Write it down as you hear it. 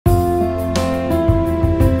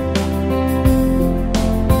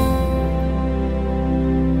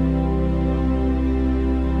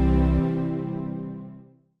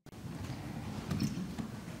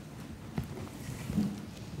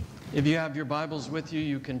If you have your Bibles with you,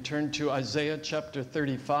 you can turn to Isaiah chapter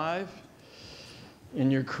 35. In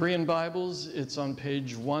your Korean Bibles, it's on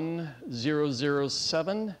page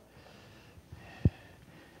 1007.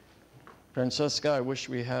 Francesca, I wish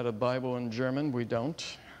we had a Bible in German. We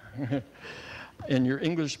don't. In your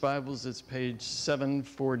English Bibles, it's page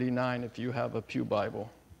 749 if you have a Pew Bible.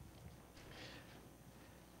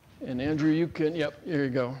 And Andrew, you can, yep, here you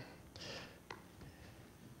go.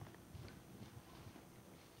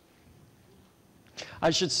 I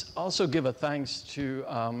should also give a thanks to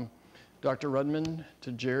Dr. Rudman,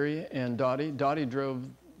 to Jerry, and Dottie. Dottie drove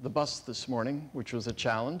the bus this morning, which was a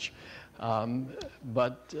challenge.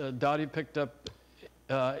 But Dottie picked up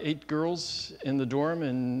 8 girls in the dorm,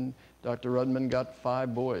 and Dr. Rudman got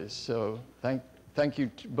 5 boys. So thank you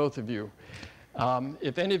to both of you.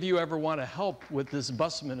 If any of you ever want to help with this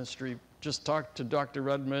bus ministry, just talk to Dr.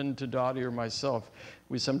 Rudman, to Dottie, or myself.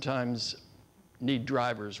 We sometimes need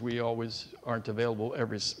drivers. We always aren't available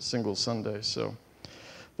every single Sunday. So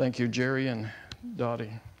thank you, Jerry and Dottie.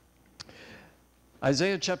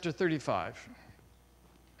 Isaiah chapter 35.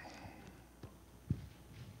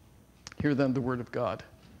 Hear then the word of God.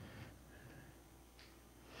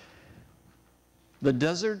 The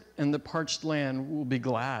desert and the parched land will be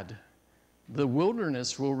glad. The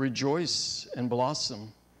wilderness will rejoice and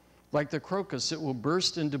blossom. Like the crocus, it will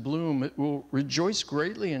burst into bloom. It will rejoice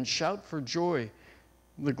greatly and shout for joy.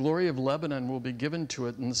 The glory of Lebanon will be given to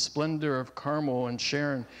it, and the splendor of Carmel and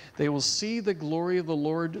Sharon. They will see the glory of the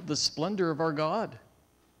Lord, the splendor of our God.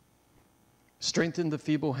 Strengthen the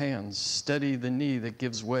feeble hands, steady the knee that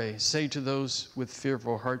gives way. Say to those with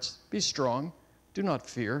fearful hearts, be strong, do not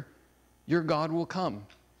fear. Your God will come.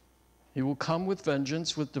 He will come with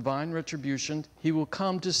vengeance, with divine retribution. He will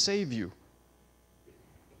come to save you.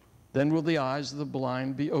 Then will the eyes of the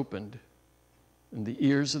blind be opened, and the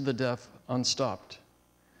ears of the deaf unstopped.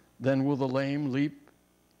 Then will the lame leap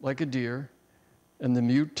like a deer, and the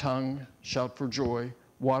mute tongue shout for joy.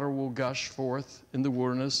 Water will gush forth in the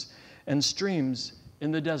wilderness, and streams in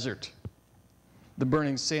the desert. The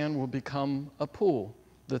burning sand will become a pool,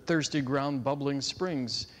 the thirsty ground bubbling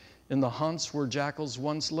springs. In the haunts where jackals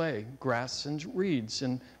once lay, grass and reeds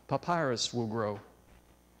and papyrus will grow.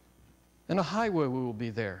 And a highway will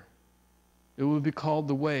be there. It will be called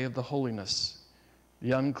the way of the holiness.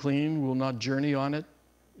 The unclean will not journey on it.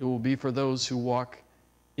 It will be for those who walk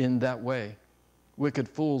in that way. Wicked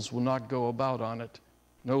fools will not go about on it.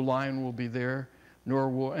 No lion will be there, nor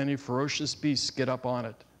will any ferocious beast get up on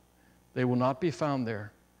it. They will not be found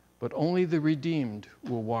there, but only the redeemed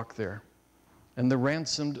will walk there. And the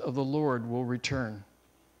ransomed of the Lord will return.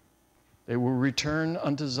 They will return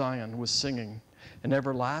unto Zion with singing, and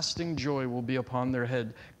everlasting joy will be upon their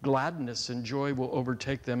head. Gladness and joy will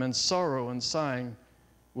overtake them, and sorrow and sighing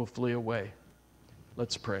will flee away.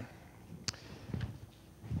 Let's pray.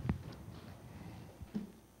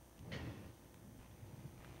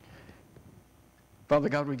 Father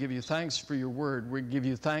God, we give you thanks for your word. We give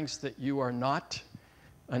you thanks that you are not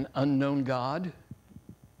an unknown God,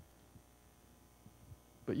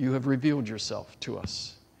 but you have revealed yourself to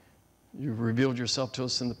us. You've revealed yourself to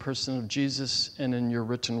us in the person of Jesus and in your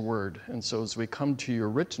written word. And so as we come to your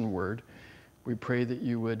written word, we pray that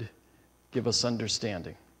you would give us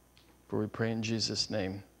understanding. For we pray in Jesus'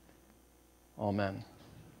 name. Amen.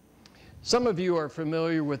 Some of you are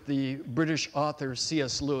familiar with the British author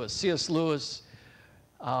C.S. Lewis. C.S. Lewis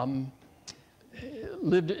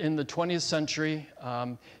lived in the 20th century.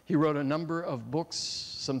 He wrote a number of books,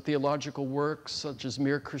 some theological works such as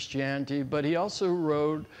Mere Christianity, but he also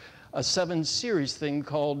wrote a 7-series thing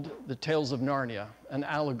called The Tales of Narnia, an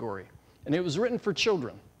allegory. And it was written for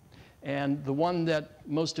children. And the one that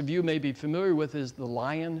most of you may be familiar with is The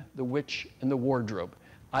Lion, the Witch, and the Wardrobe.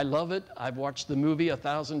 I love it. I've watched the movie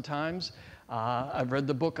 1,000 times. I've read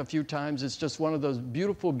the book a few times. It's just one of those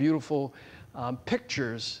beautiful, beautiful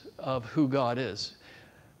pictures of who God is.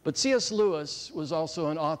 But C.S. Lewis was also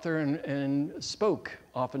an author and spoke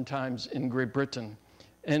oftentimes in Great Britain.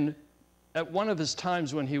 And at one of his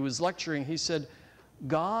times when he was lecturing, he said,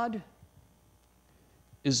 God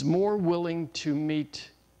is more willing to meet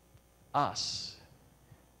us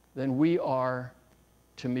than we are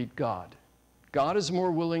to meet God. God is more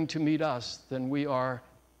willing to meet us than we are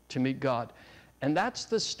to meet God. And that's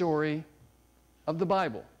the story of the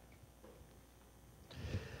Bible.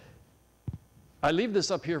 I leave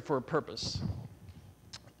this up here for a purpose.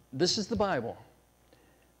 This is the Bible.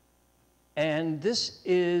 And this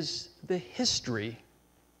is the history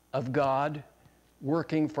of God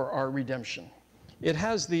working for our redemption. It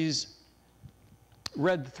has these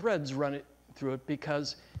red threads running through it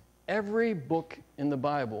because every book in the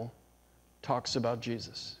Bible talks about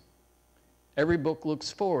Jesus. Every book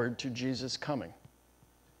looks forward to Jesus coming.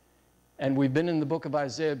 And we've been in the book of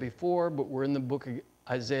Isaiah before, but we're in the book of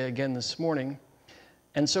Isaiah again this morning.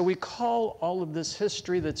 And so we call all of this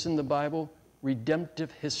history that's in the Bible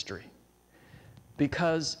redemptive history,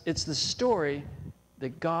 because it's the story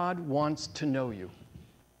that God wants to know you.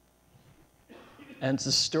 And it's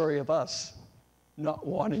the story of us not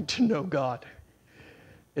wanting to know God.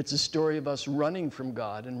 It's a story of us running from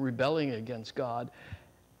God and rebelling against God.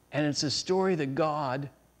 And it's a story that God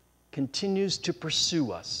continues to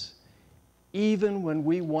pursue us. Even when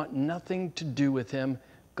we want nothing to do with him,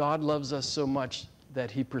 God loves us so much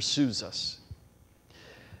that he pursues us.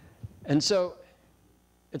 And so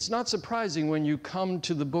it's not surprising when you come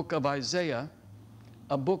to the book of Isaiah,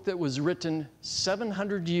 a book that was written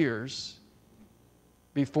 700 years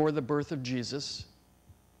before the birth of Jesus,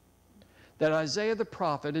 that Isaiah the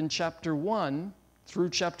prophet in chapter 1 through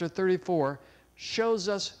chapter 34 shows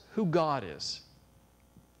us who God is.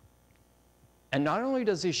 And not only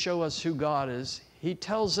does he show us who God is, he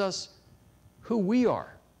tells us who we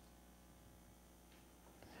are.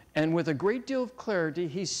 And with a great deal of clarity,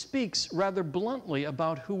 he speaks rather bluntly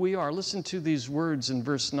about who we are. Listen to these words in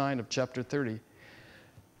verse 9 of chapter 30.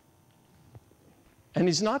 And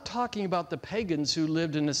he's not talking about the pagans who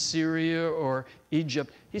lived in Assyria or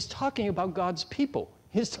Egypt. He's talking about God's people.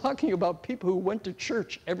 He's talking about people who went to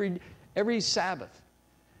church every Sabbath.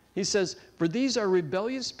 He says, "For these are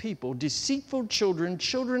rebellious people, deceitful children,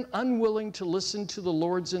 children unwilling to listen to the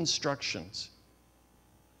Lord's instructions."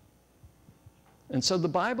 And so the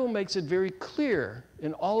Bible makes it very clear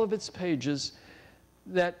in all of its pages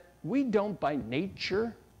that we don't by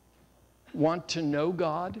nature want to know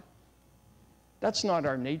God. That's not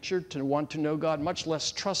our nature, to want to know God, much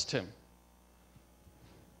less trust him.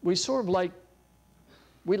 We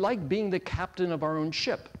like being the captain of our own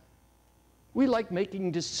ship. We like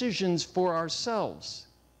making decisions for ourselves.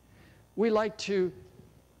 We like to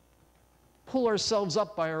pull ourselves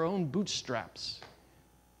up by our own bootstraps.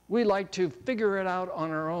 We like to figure it out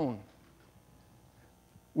on our own.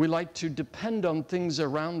 We like to depend on things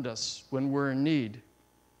around us when we're in need.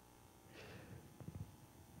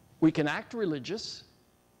 We can act religious,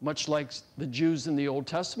 much like the Jews in the Old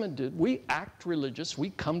Testament did. We act religious. We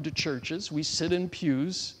come to churches. We sit in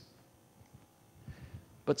pews.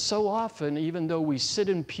 But so often, even though we sit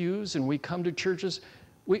in pews and we come to churches,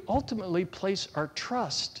 we ultimately place our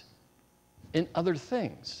trust in other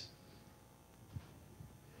things.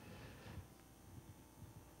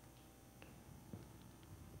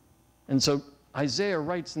 And so Isaiah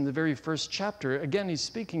writes in the very first chapter, again, he's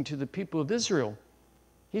speaking to the people of Israel.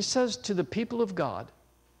 He says to the people of God,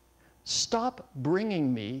 "Stop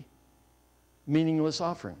bringing me meaningless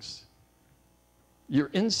offerings. Your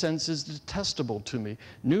incense is detestable to me.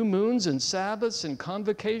 New moons and Sabbaths and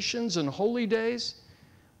convocations and holy days,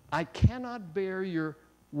 I cannot bear your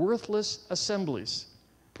worthless assemblies."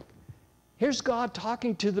 Here's God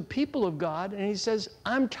talking to the people of God, and he says,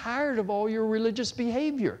 "I'm tired of all your religious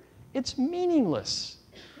behavior. It's meaningless.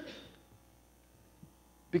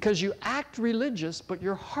 Because you act religious, but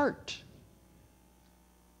your heart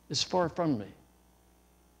is far from me."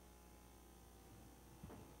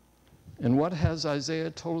 And what has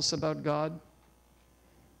Isaiah told us about God?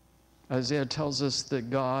 Isaiah tells us that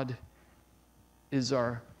God is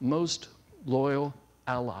our most loyal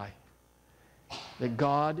ally, that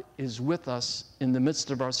God is with us in the midst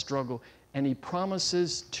of our struggle, and he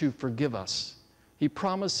promises to forgive us. He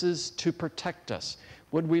promises to protect us.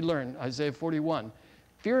 What did we learn? Isaiah 41.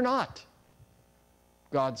 "Fear not,"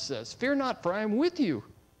 God says. "Fear not, for I am with you.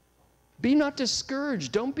 Be not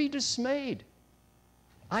discouraged. Don't be dismayed.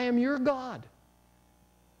 I am your God.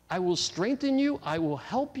 I will strengthen you. I will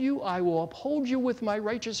help you. I will uphold you with my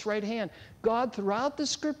righteous right hand." God, throughout the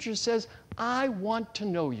scripture, says, "I want to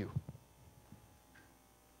know you.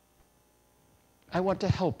 I want to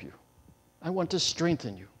help you. I want to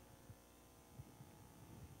strengthen you."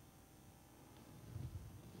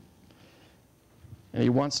 And he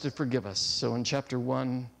wants to forgive us. So in chapter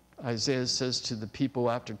 1, Isaiah says to the people,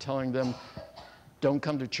 after telling them, "Don't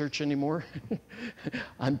come to church anymore.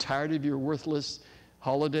 I'm tired of your worthless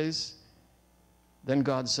holidays." Then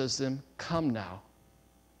God says to them, "Come now.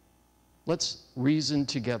 Let's reason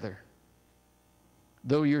together.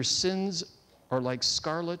 Though your sins are like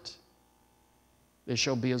scarlet, they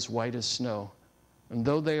shall be as white as snow. And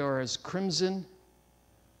though they are as crimson,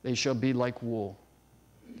 they shall be like wool."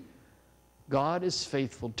 God is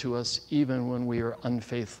faithful to us even when we are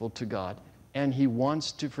unfaithful to God, and he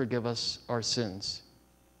wants to forgive us our sins.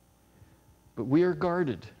 But we are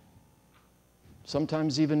guarded,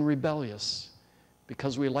 sometimes even rebellious,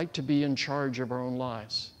 because we like to be in charge of our own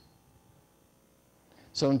lives.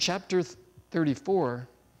 So in chapter 34,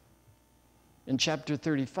 in chapter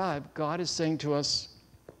 35, God is saying to us,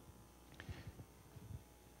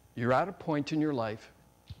 you're at a point in your life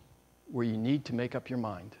where you need to make up your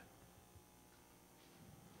mind.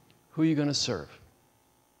 Who are you going to serve?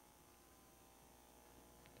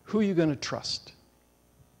 Who are you going to trust?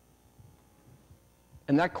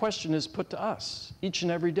 And that question is put to us each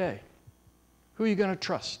and every day. Who are you going to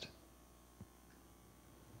trust?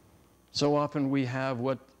 So often we have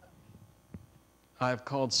what I've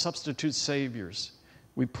called substitute saviors.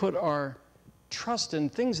 We put our trust in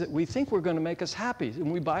things that we think were going to make us happy.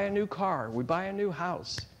 And we buy a new car, we buy a new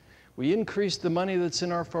house, we increase the money that's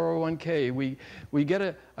in our 401k, we get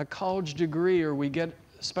a college degree, or we get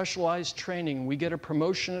specialized training, we get a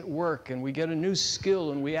promotion at work, and we get a new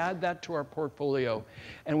skill, and we add that to our portfolio.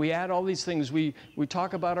 And we add all these things. We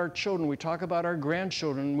talk about our children, we talk about our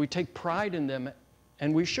grandchildren, we take pride in them,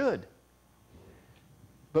 and we should.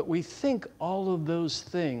 But we think all of those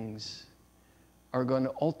things are going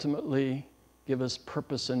to ultimately give us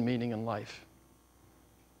purpose and meaning in life.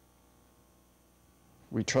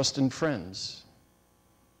 We trust in friends.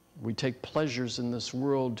 We take pleasures in this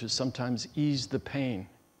world to sometimes ease the pain.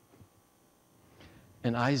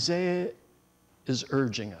 And Isaiah is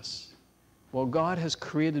urging us. Well, God has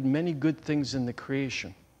created many good things in the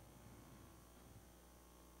creation,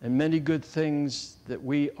 and many good things that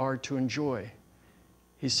we are to enjoy.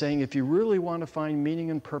 He's saying, if you really want to find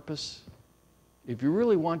meaning and purpose, if you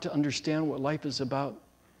really want to understand what life is about,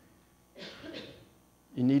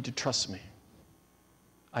 you need to trust me.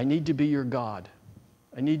 I need to be your God.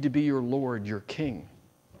 I need to be your Lord, your King.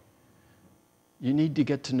 You need to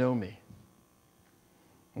get to know me.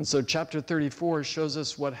 And so chapter 34 shows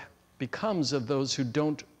us what becomes of those who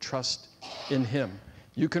don't trust in him.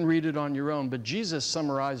 You can read it on your own, but Jesus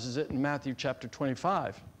summarizes it in Matthew chapter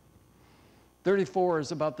 25. 34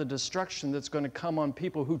 is about the destruction that's going to come on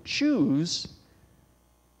people who choose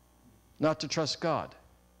not to trust God.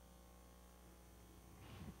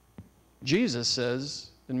 Jesus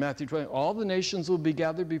says in Matthew 20, all the nations will be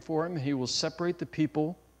gathered before him. He will separate the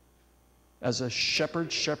people as a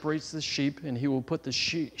shepherd separates the sheep, and he will put the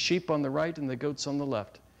sheep on the right and the goats on the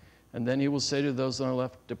left. And then he will say to those on the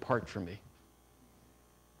left, depart from me.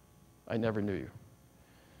 I never knew you.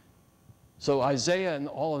 So Isaiah and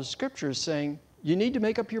all of Scripture is saying, you need to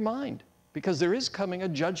make up your mind, because there is coming a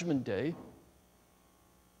judgment day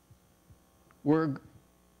where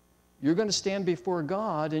you're going to stand before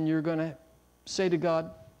God and you're going to say to God,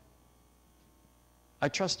 I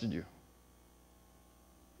trusted you.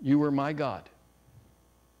 You were my God.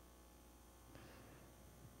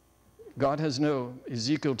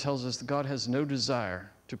 Ezekiel tells us that God has no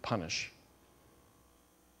desire to punish.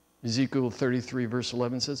 Ezekiel 33 verse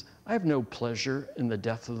 11 says, I have no pleasure in the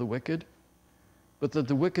death of the wicked, but that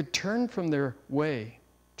the wicked turn from their way,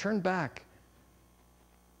 turn back.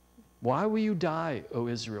 Why will you die, O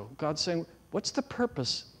Israel? God's saying, what's the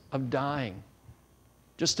purpose of dying?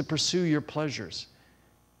 Just to pursue your pleasures.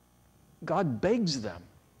 God begs them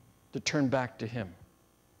to turn back to him.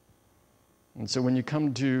 And so when you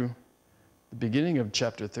come to the beginning of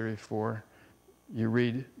chapter 34, you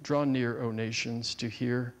read, draw near, O nations, to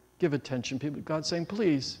hear. Give attention, people. God's saying,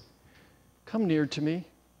 please, come near to me.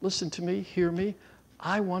 Listen to me. Hear me.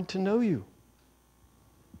 I want to know you.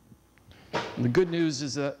 And the good news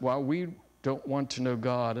is that while we don't want to know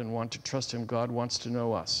God and want to trust him, God wants to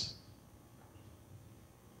know us.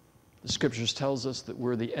 The Scriptures tells us that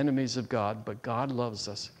we're the enemies of God, but God loves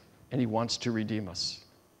us, and he wants to redeem us.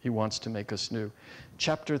 He wants to make us new.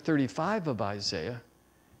 Chapter 35 of Isaiah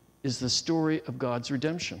is the story of God's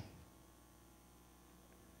redemption.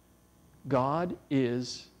 God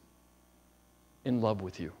is in love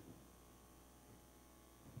with you.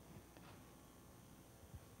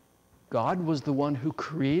 God was the one who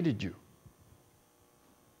created you.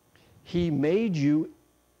 He made you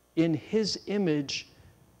in his image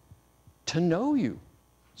to know you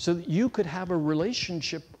so that you could have a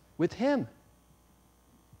relationship with him.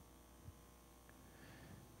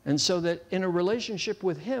 And so that in a relationship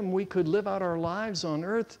with him, we could live out our lives on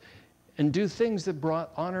earth and do things that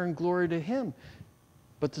brought honor and glory to him.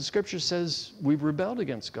 But the Scripture says we've rebelled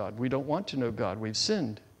against God. We don't want to know God. We've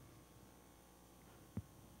sinned.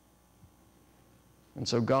 And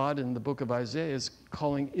so God in the book of Isaiah is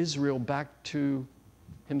calling Israel back to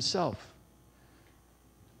himself.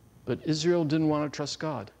 But Israel didn't want to trust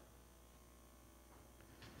God.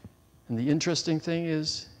 And the interesting thing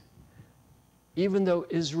is, even though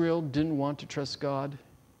Israel didn't want to trust God,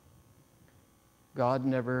 God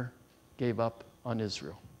never gave up on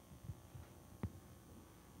Israel.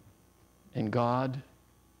 And God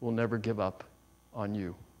will never give up on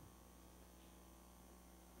you.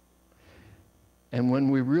 And when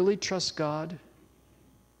we really trust God,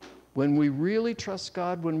 when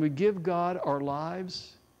we give God our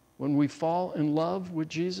lives, when we fall in love with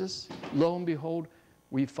Jesus, lo and behold,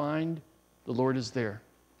 we find the Lord is there.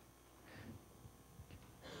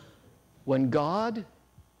 When God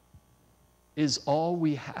is all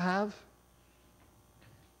we have,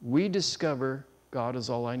 we discover God is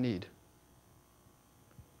all I need.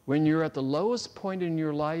 When you're at the lowest point in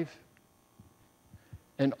your life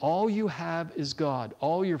and all you have is God,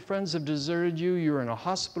 all your friends have deserted you, you're in a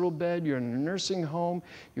hospital bed, you're in a nursing home,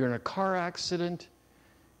 you're in a car accident,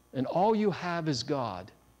 and all you have is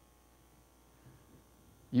God,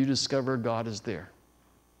 you discover God is there.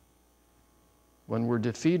 When we're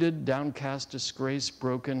defeated, downcast, disgraced,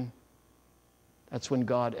 broken, that's when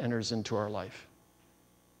God enters into our life.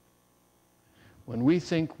 When we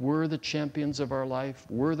think we're the champions of our life,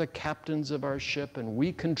 we're the captains of our ship, and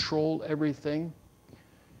we control everything,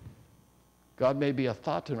 God may be a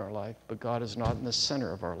thought in our life, but God is not in the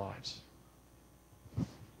center of our lives.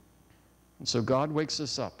 And so God wakes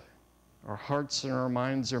us up. Our hearts and our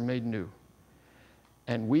minds are made new.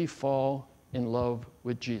 And we fall in love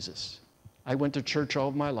with Jesus. I went to church all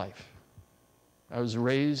of my life. I was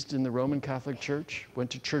raised in the Roman Catholic Church, went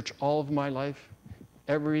to church all of my life.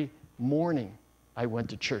 Every morning I went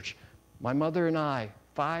to church. My mother and I,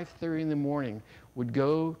 5:30 in the morning, would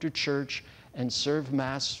go to church and serve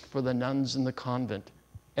Mass for the nuns in the convent.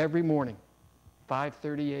 Every morning,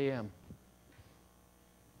 5:30 a.m.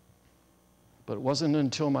 But it wasn't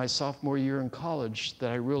until my sophomore year in college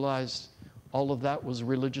that I realized all of that was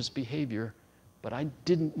religious behavior, but I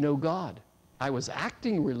didn't know God. I was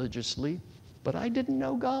acting religiously, but I didn't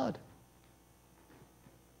know God.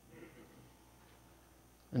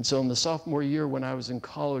 And so in the sophomore year when I was in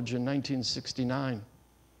college in 1969,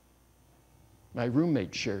 my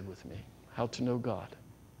roommate shared with me how to know God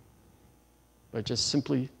by just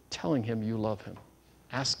simply telling him you love him,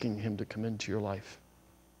 asking him to come into your life.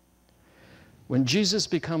 When Jesus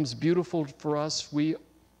becomes beautiful for us, we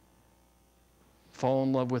fall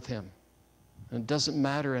in love with him. And it doesn't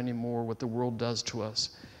matter anymore what the world does to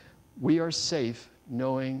us. We are safe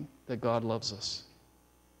knowing that God loves us.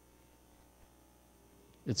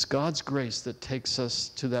 It's God's grace that takes us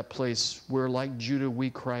to that place where, like Judah, we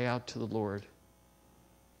cry out to the Lord.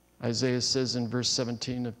 Isaiah says in verse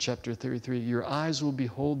 17 of chapter 33, your eyes will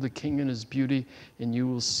behold the King in his beauty, and you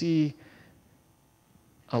will see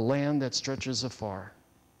a land that stretches afar.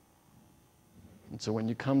 And so when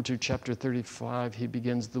you come to chapter 35, he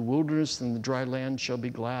begins, the wilderness and the dry land shall be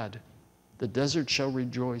glad. The desert shall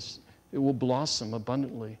rejoice. It will blossom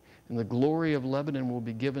abundantly, and the glory of Lebanon will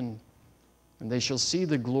be given, and they shall see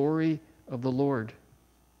the glory of the Lord.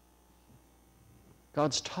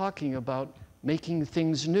 God's talking about making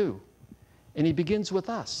things new, and he begins with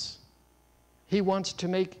us. He wants to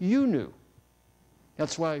make you new.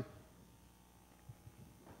 That's why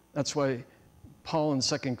Paul in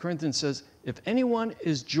 2 Corinthians says, if anyone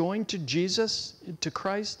is joined to Jesus, to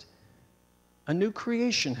Christ, a new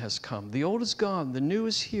creation has come. The old is gone, the new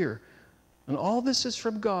is here. And all this is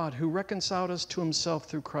from God, who reconciled us to himself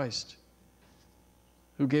through Christ,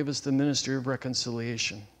 who gave us the ministry of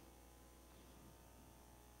reconciliation.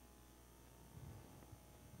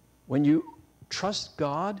 When you trust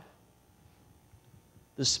God,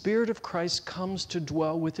 the Spirit of Christ comes to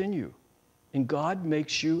dwell within you, and God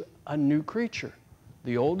makes you a new creature.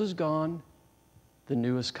 The old is gone, the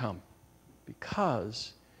new has come,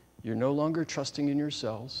 because you're no longer trusting in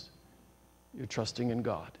yourselves, you're trusting in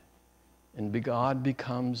God. And God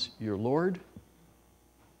becomes your Lord,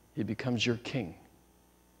 he becomes your King.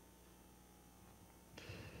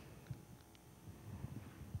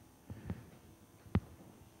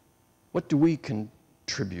 What do we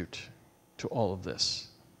contribute to all of this?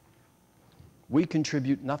 We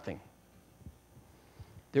contribute nothing.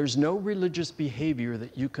 There's no religious behavior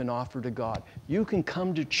that you can offer to God. You can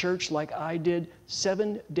come to church like I did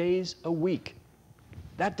 7 days a week.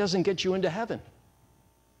 That doesn't get you into heaven.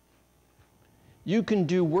 You can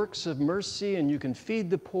do works of mercy, and you can feed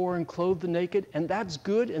the poor and clothe the naked, and that's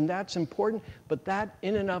good and that's important, but that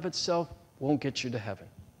in and of itself won't get you to heaven.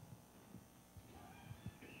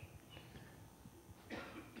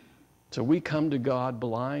 So we come to God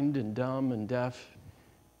blind and dumb and deaf,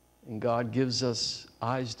 and God gives us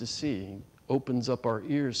eyes to see. He opens up our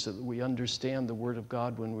ears so that we understand the Word of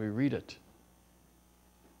God when we read it.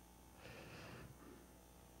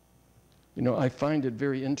 You know, I find it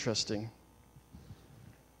very interesting.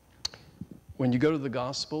 When you go to the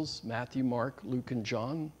Gospels, Matthew, Mark, Luke, and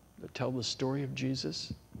John, that tell the story of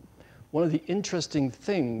Jesus, one of the interesting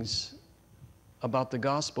things about the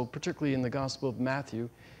gospel, particularly in the Gospel of Matthew,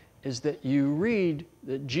 is that you read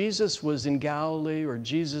that Jesus was in Galilee, or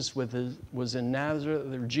Jesus was in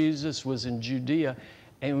Nazareth, or Jesus was in Judea,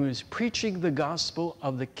 and he was preaching the gospel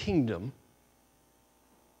of the kingdom,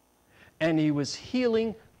 and he was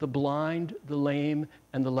healing the blind, the lame,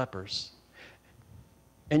 and the lepers.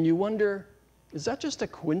 And you wonder, is that just a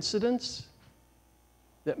coincidence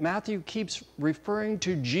that Matthew keeps referring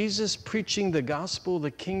to Jesus preaching the gospel of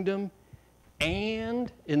the kingdom,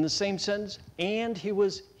 and in the same sentence, and he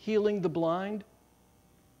was healing the blind,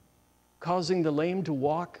 causing the lame to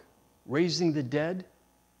walk, raising the dead?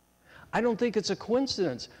 I don't think it's a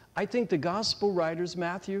coincidence. I think the gospel writers,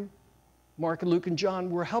 Matthew, Mark, Luke, and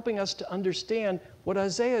John, were helping us to understand what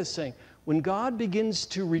Isaiah is saying. When God begins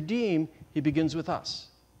to redeem, he begins with us.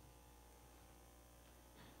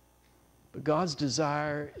 But God's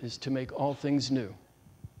desire is to make all things new.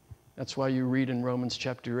 That's why you read in Romans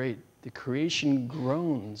chapter 8, the creation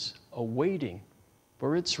groans, awaiting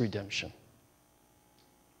for its redemption.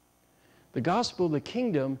 The gospel of the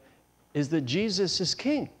kingdom is that Jesus is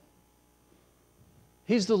king.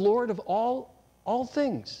 He's the Lord of all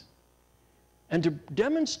things. And to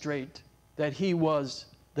demonstrate that he was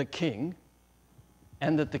the king,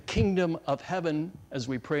 and that the kingdom of heaven, as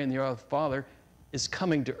we pray in the Our Father, is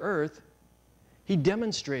coming to earth, he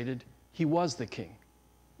demonstrated he was the king.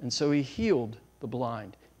 And so he healed the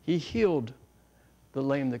blind. He healed the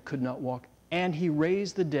lame that could not walk. And he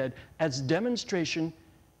raised the dead. As demonstration,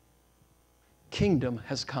 kingdom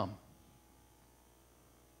has come.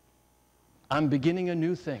 I'm beginning a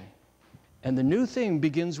new thing. And the new thing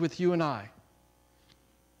begins with you and I.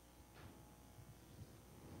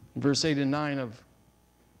 In verse 8 and 9 of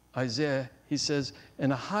Isaiah, he says,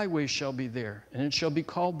 "And a highway shall be there, and it shall be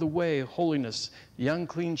called the way of holiness. The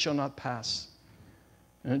unclean shall not pass.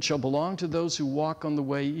 And it shall belong to those who walk on the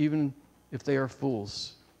way, even if they are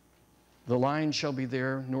fools. The lion shall be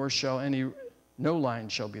there, no lion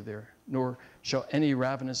shall be there, nor shall any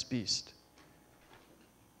ravenous beast.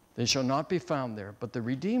 They shall not be found there, but the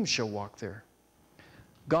redeemed shall walk there."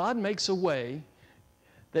 God makes a way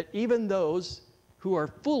that even those who are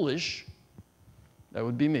foolish, that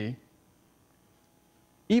would be me,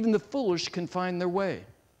 even the foolish can find their way.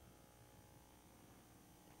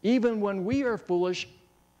 Even when we are foolish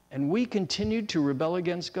and we continue to rebel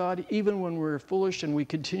against God, even when we're foolish and we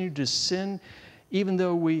continue to sin, even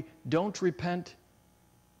though we don't repent,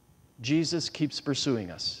 Jesus keeps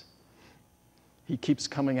pursuing us. He keeps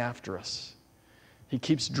coming after us. He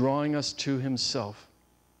keeps drawing us to himself.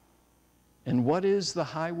 And what is the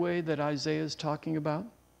highway that Isaiah is talking about?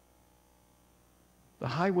 The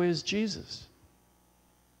highway is Jesus.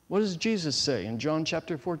 What does Jesus say in John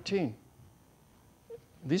chapter 14?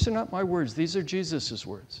 These are not my words. These are Jesus'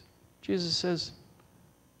 words. Jesus says,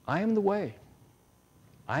 "I am the way.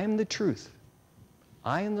 I am the truth.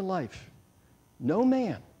 I am the life. No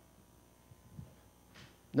man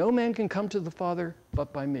can come to the Father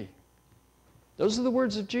but by me." Those are the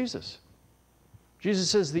words of Jesus.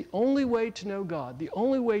 Jesus says the only way to know God, the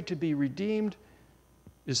only way to be redeemed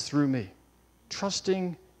is through me,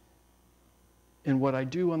 trusting in what I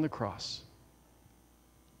do on the cross.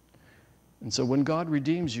 And so when God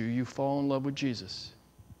redeems you, you fall in love with Jesus.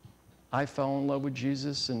 I fell in love with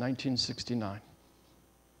Jesus in 1969.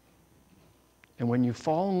 And when you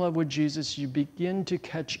fall in love with Jesus, you begin to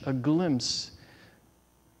catch a glimpse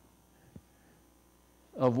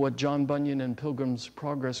of what John Bunyan in Pilgrim's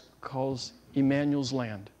Progress calls Emmanuel's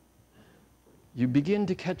land. You begin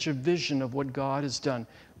to catch a vision of what God has done.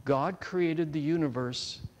 God created the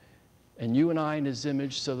universe and you and I in his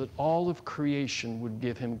image so that all of creation would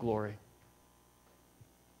give him glory.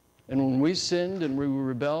 And when we sinned and we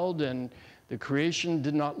rebelled and the creation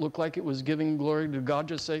did not look like it was giving glory, did God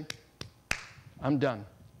just say, "I'm done.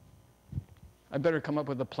 I better come up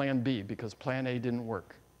with a plan B because plan A didn't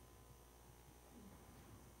work"?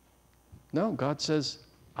 No, God says,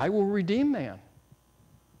 "I will redeem man.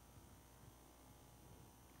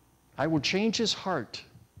 I will change his heart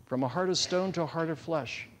from a heart of stone to a heart of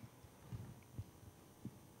flesh.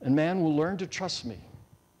 And man will learn to trust me.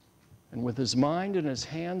 And with his mind and his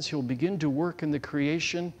hands, he'll begin to work in the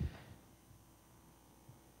creation.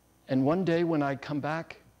 And one day when I come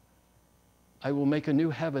back, I will make a new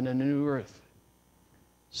heaven and a new earth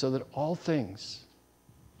so that all things,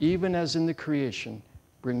 even as in the creation,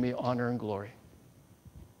 bring me honor and glory."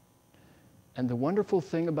 And the wonderful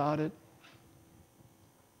thing about it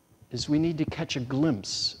is we need to catch a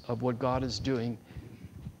glimpse of what God is doing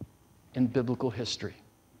in biblical history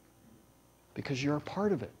because you're a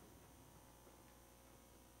part of it.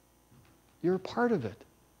 You're a part of it.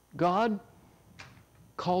 God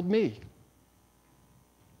called me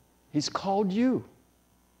He's called you.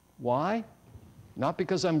 Why? Not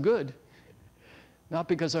because I'm good, not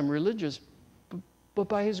because I'm religious, but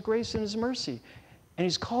by His grace and His mercy. And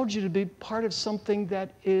He's called you to be part of something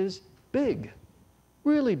that is big,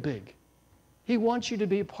 really big. He wants you to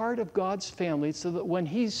be a part of God's family so that when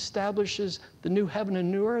He establishes the new heaven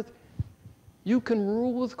and new earth, you can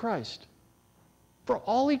rule with Christ for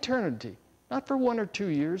all eternity, not for 1 or 2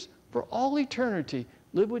 years, for all eternity.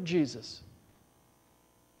 Live with Jesus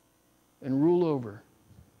and rule over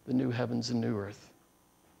the new heavens and new earth.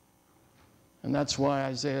 And that's why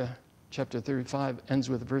Isaiah chapter 35 ends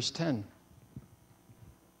with verse 10.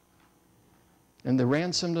 And the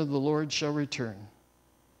ransomed of the Lord shall return,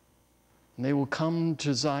 and they will come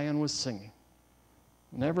to Zion with singing.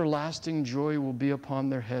 And everlasting joy will be upon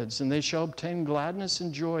their heads, and they shall obtain gladness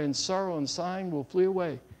and joy, and sorrow and sighing will flee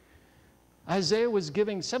away. Isaiah was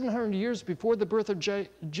giving, 700 years before the birth of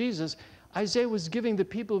Jesus, Isaiah was giving the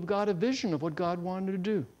people of God a vision of what God wanted to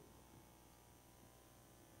do.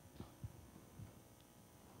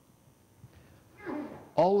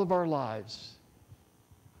 All of our lives,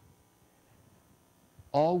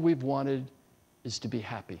 all we've wanted is to be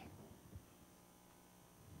happy.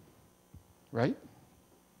 Right?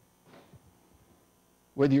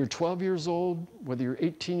 Whether you're 12 years old, whether you're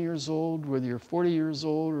 18 years old, whether you're 40 years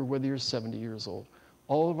old, or whether you're 70 years old,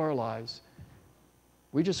 all of our lives,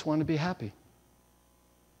 we just want to be happy.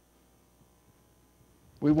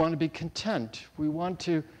 We want to be content. We want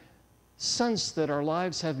to sense that our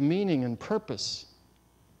lives have meaning and purpose.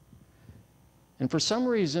 And for some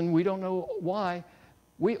reason, we don't know why,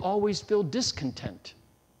 we always feel discontent.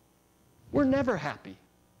 We're never happy.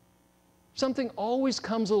 Something always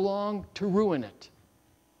comes along to ruin it.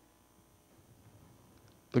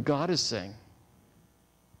 But God is saying,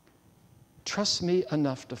 trust me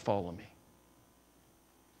enough to follow me,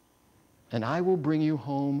 and I will bring you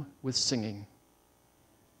home with singing,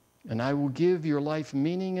 and I will give your life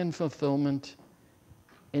meaning and fulfillment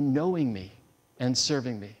in knowing me and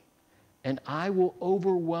serving me, and I will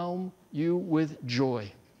overwhelm you with joy,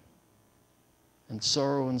 and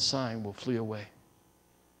sorrow and sighing will flee away.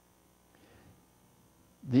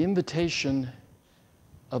 The invitation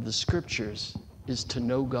of the Scriptures is to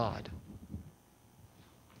know God.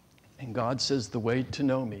 And God says the way to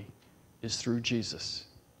know me is through Jesus.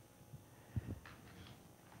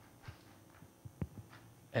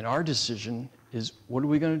 And our decision is, what are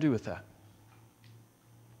we going to do with that?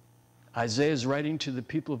 Isaiah is writing to the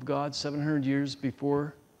people of God 700 years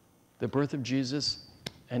before the birth of Jesus,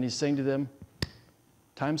 and he's saying to them,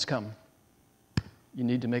 time's come. You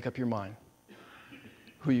need to make up your mind.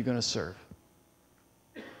 Who are you going to serve?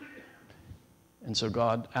 And so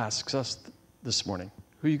God asks us this morning,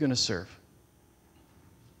 who are you going to serve?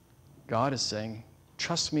 God is saying,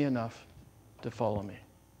 trust me enough to follow me,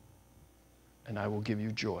 and I will give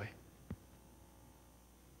you joy.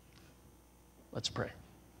 Let's pray.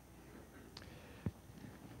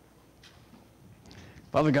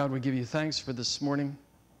 Father God, we give you thanks for this morning.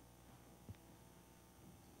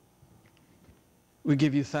 We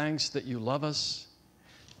give you thanks that you love us.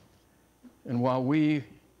 And while we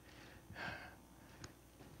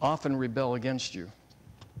often rebel against you,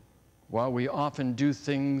 while we often do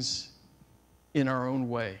things in our own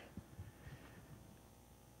way,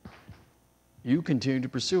 you continue to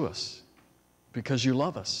pursue us because you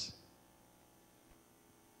love us.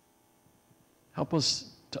 Help us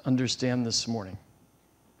to understand this morning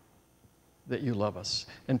that you love us.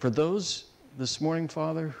 And for those this morning,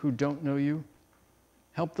 Father, who don't know you,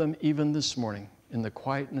 help them even this morning in the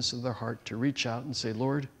quietness of their heart to reach out and say,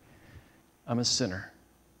 Lord, I'm a sinner,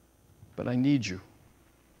 but I need you.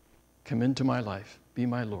 Come into my life. Be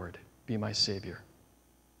my Lord. Be my Savior.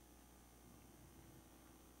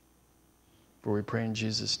 For we pray in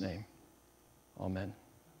Jesus' name. Amen.